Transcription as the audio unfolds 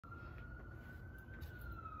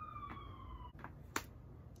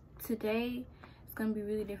today it's gonna be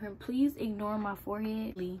really different. Please ignore my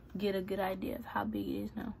forehead. Get a good idea of how big it is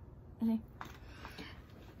now. Okay.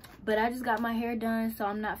 But I just got my hair done, so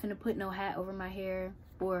I'm not finna put no hat over my hair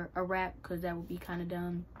or a wrap, because that would be kind of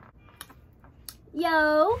dumb.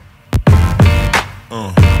 Yo!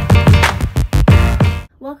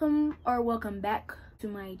 Welcome back to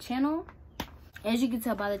my channel. As you can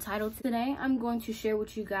tell by the title, today I'm going to share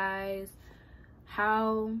with you guys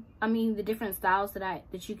the different styles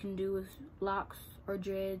that you can do with locks or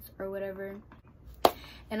dreads or whatever.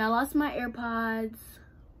 And I lost my AirPods.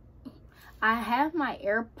 I have my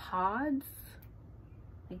AirPods,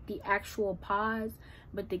 like the actual pods,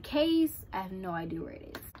 but the case, I have no idea where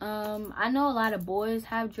it is. I know a lot of boys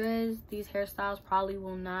have dreads. These hairstyles probably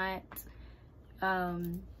will not,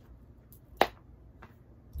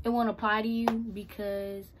 it won't apply to you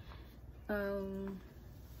because,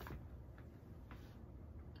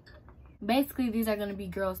 basically these are gonna be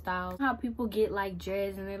girl styles. How people get like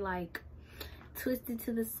dreads and they're like twisted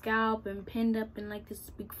to the scalp and pinned up in like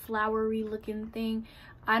this big flowery looking thing.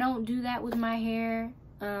 I don't do that with my hair.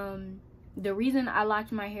 The reason I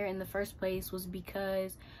locked my hair in the first place was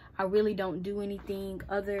because I really don't do anything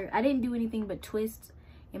I didn't do anything but twist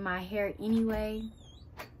in my hair anyway.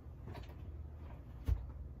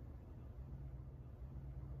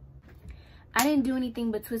 I didn't do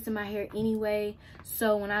anything but twist in my hair anyway,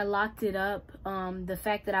 so when I locked it up, the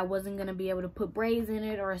fact that I wasn't gonna be able to put braids in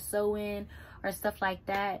it or sew in or stuff like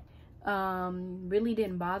that really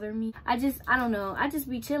didn't bother me. I don't know, I just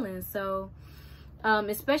be chilling. So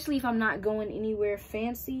especially if I'm not going anywhere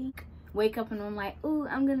fancy, wake up and I'm like, ooh,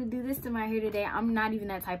 I'm gonna do this to my hair today. I'm not even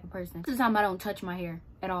that type of person. This time I don't touch my hair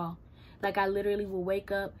at all. Like, I literally will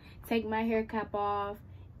wake up, take my hair cap off,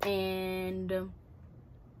 and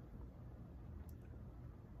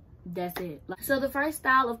that's it. So the first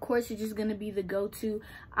style, of course, is just gonna be the go-to.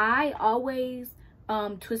 I always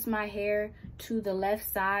twist my hair to the left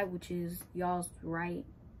side, which is y'all's right.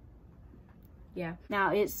 Yeah,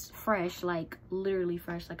 now it's fresh, like literally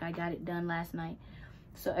fresh, like I got it done last night,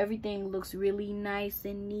 so everything looks really nice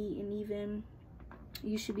and neat and even.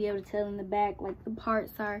 You should be able to tell in the back, like the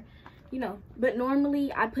parts are, you know. But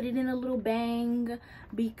normally I put it in a little bang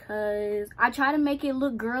because I try to make it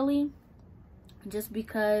look girly, just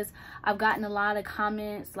because I've gotten a lot of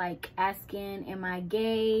comments like asking, am I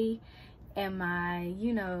gay, am I,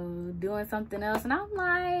 you know, doing something else? And I'm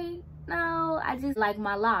like, no, I just like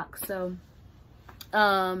my locks. So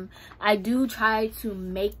I do try to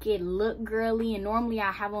make it look girly, and normally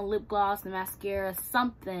I have on lip gloss and mascara,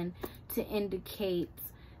 something to indicate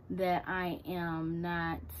that I am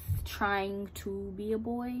not trying to be a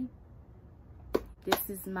boy. This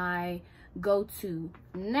is my go-to.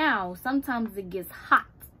 Now sometimes it gets hot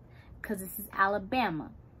because this is Alabama,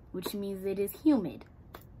 which means it is humid.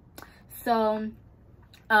 So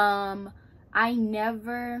I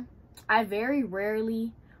very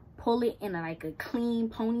rarely pull it in like a clean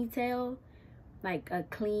ponytail, like a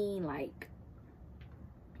clean, like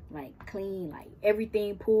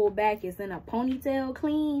everything pulled back is in a ponytail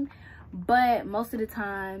clean. But most of the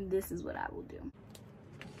time this is what I will do.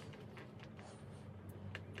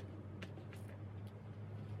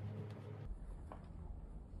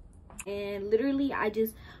 And literally I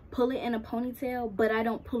just pull it in a ponytail, but I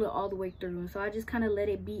don't pull it all the way through, so I just kind of let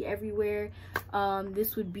it be everywhere.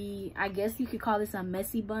 This would be, I guess you could call this a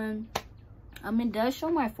messy bun. It does show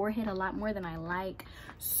my forehead a lot more than I like,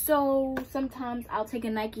 so sometimes I'll take a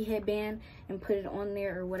Nike headband and put it on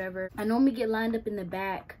there or whatever. I normally get lined up in the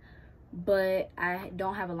back, but I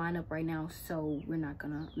don't have a lineup right now, so I'm not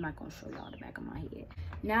gonna show y'all the back of my head.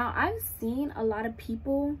 Now, I've seen a lot of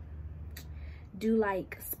people do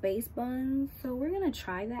like space buns, so we're gonna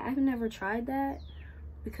try that. I've never tried that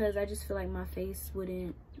because I just feel like my face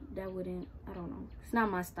wouldn't, I don't know, it's not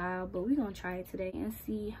my style. But we're gonna try it today and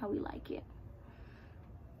see how we like it,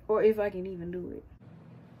 or if I can even do it.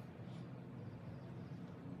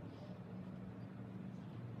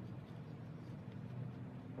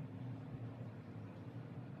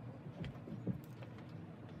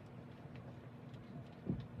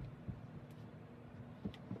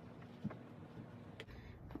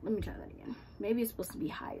 Let me try that again. Maybe it's supposed to be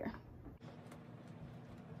higher.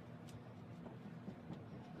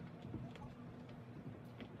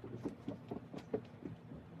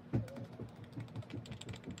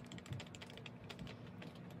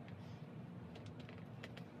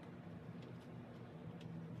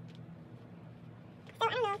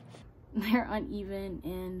 They're uneven,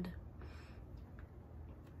 and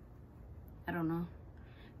I don't know.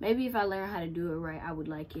 Maybe if I learn how to do it right, I would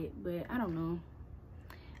like it, but I don't know.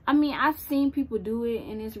 I mean, I've seen people do it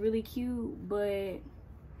and it's really cute, but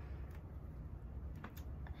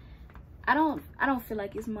I don't feel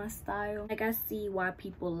like it's my style. Like, I see why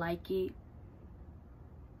people like it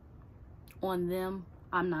on them.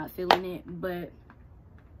 I'm not feeling it. But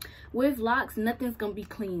with locks, nothing's gonna be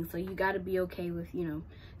clean, so you gotta be okay with, you know,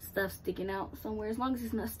 stuff sticking out somewhere, as long as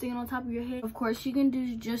it's not sticking on top of your head. Of course, you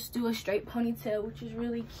can just do a straight ponytail, which is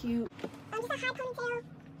really cute. Just a high ponytail.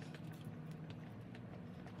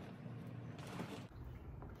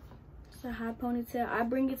 It's a high ponytail. I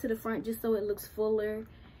bring it to the front just so it looks fuller,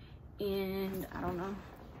 and I don't know.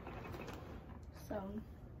 So,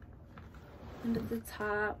 and at the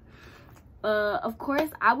top. Of course,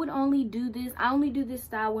 I would only do this. I only do this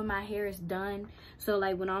style when my hair is done. So,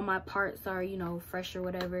 like, when all my parts are, you know, fresh or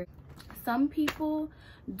whatever. Some people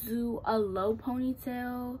do a low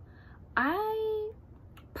ponytail. I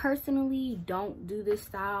personally don't do this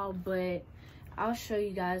style, but I'll show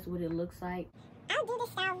you guys what it looks like. I'll do this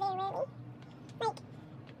style very rarely.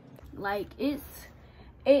 Like,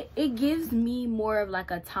 it gives me more of like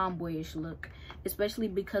a tomboyish look, especially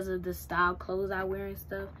because of the style clothes I wear and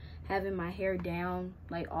stuff. Having my hair down,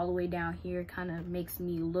 like all the way down here, kind of makes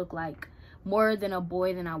me look like more than a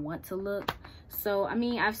boy than I want to look. So, I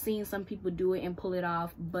mean, I've seen some people do it and pull it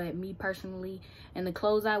off, but me personally, and the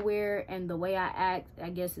clothes I wear and the way I act,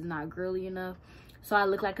 I guess is not girly enough. So I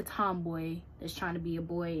look like a tomboy that's trying to be a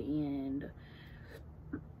boy, and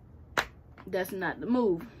that's not the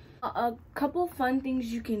move. A couple fun things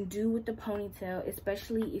you can do with the ponytail,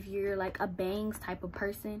 especially if you're like a bangs type of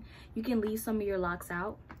person. You can leave some of your locks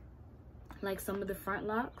out, like some of the front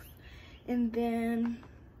locks, and then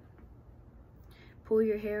pull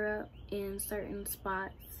your hair up in certain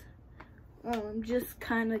spots. Just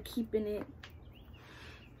kind of keeping it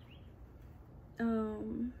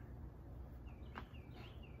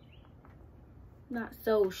not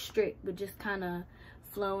so strict, but just kind of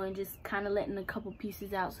flowing, just kind of letting a couple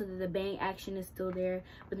pieces out so that the bang action is still there,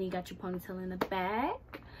 but then you got your ponytail in the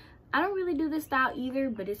back. I don't really do this style either,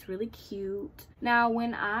 but it's really cute. Now,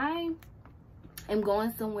 when I am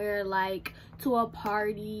going somewhere like to a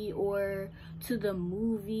party or to the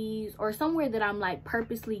movies or somewhere that I'm like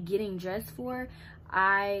purposely getting dressed for,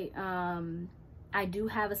 I do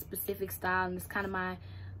have a specific style, and it's kind of my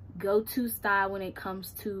go-to style when it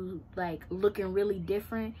comes to like looking really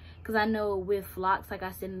different. Because I know with locks, like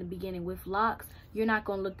I said in the beginning, with locks you're not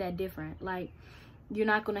gonna look that different. Like, you're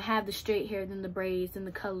not gonna have the straight hair, then the braids, and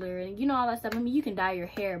the color, and you know, all that stuff. I mean, you can dye your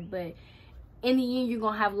hair, but in the end, you're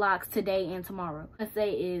gonna have locks today and tomorrow. What I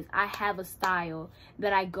say is, I have a style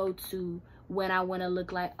that I go to when I want to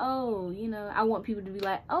look like, oh, you know, I want people to be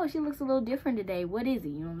like, oh, she looks a little different today. What is it?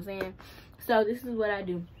 You know what I'm saying? So this is what I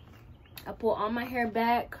do. I pull all my hair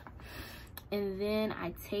back, and then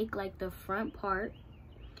I take like the front part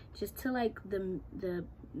just to like the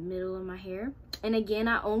middle of my hair. And again,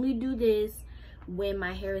 I only do this when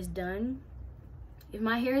my hair is done. If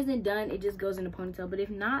my hair isn't done, it just goes in a ponytail. But if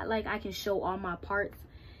not, like, I can show all my parts,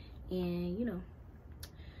 and you know.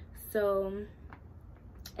 So,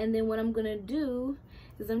 and then what I'm gonna do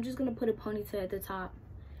is I'm just gonna put a ponytail at the top,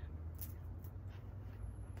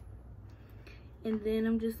 and then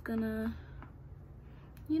I'm just gonna,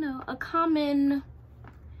 you know, a common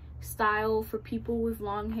style for people with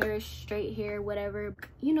long hair, straight hair, whatever,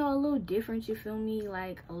 you know, a little different, you feel me?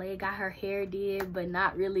 Like, Alea got her hair did, but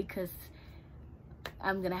not really, because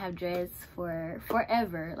I'm gonna have dreads for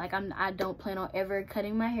forever. Like, I don't plan on ever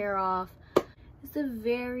cutting my hair off. It's a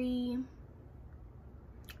very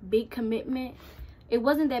big commitment. It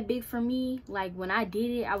wasn't that big for me. Like, when I did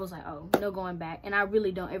it, I was like, oh, no going back. And I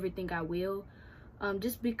really don't ever think I will.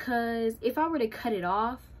 Just because if I were to cut it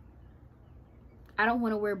off, I don't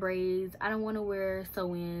want to wear braids. I don't want to wear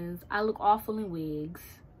sew-ins. I look awful in wigs.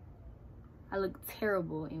 I look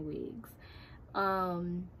terrible in wigs.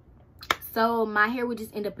 So my hair would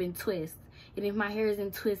just end up in twists. And if my hair is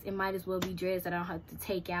in twists, it might as well be dreads that I don't have to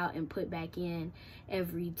take out and put back in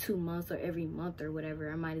every 2 months or every month or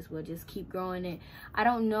whatever. I might as well just keep growing it. I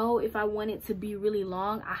don't know if I want it to be really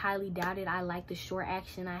long. I highly doubt it. I like the short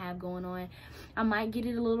action I have going on. I might get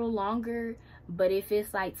it a little longer, but if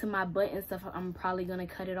it's like to my butt and stuff, I'm probably gonna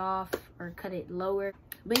cut it off or cut it lower.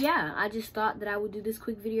 But yeah, I just thought that I would do this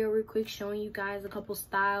quick video real quick, showing you guys a couple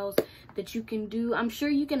styles that you can do. I'm sure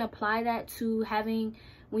you can apply that to having,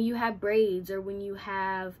 when you have braids or when you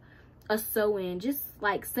have a sew-in, just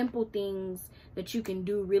like simple things that you can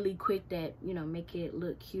do really quick that, you know, make it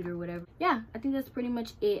look cute or whatever. Yeah, I think that's pretty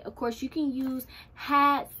much it. Of course, you can use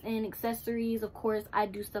hats and accessories. Of course, I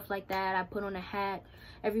do stuff like that. I put on a hat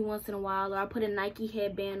every once in a while, or I put a Nike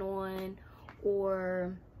headband on,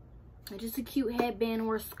 or just a cute headband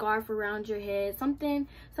or a scarf around your head, something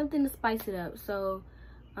to spice it up. So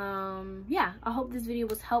Yeah, I hope this video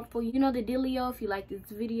was helpful. You know the dealio. If you like this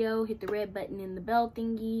video, hit the red button and the bell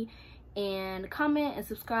thingy, and comment and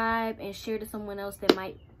subscribe and share to someone else that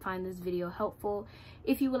might find this video helpful.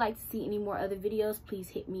 If you would like to see any more other videos, please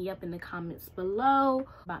hit me up in the comments below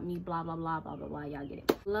about me blah blah blah blah blah blah. Y'all get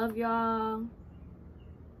it. Love y'all.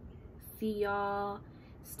 See y'all.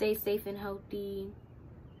 Stay safe and healthy.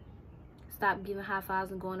 Stop giving high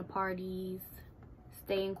fives and going to parties.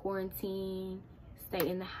 Stay in quarantine. Stay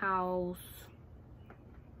in the house.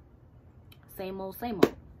 Same old, same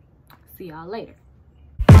old. See y'all later.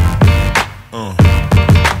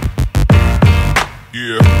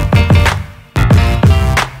 Yeah.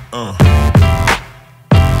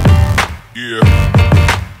 Yeah.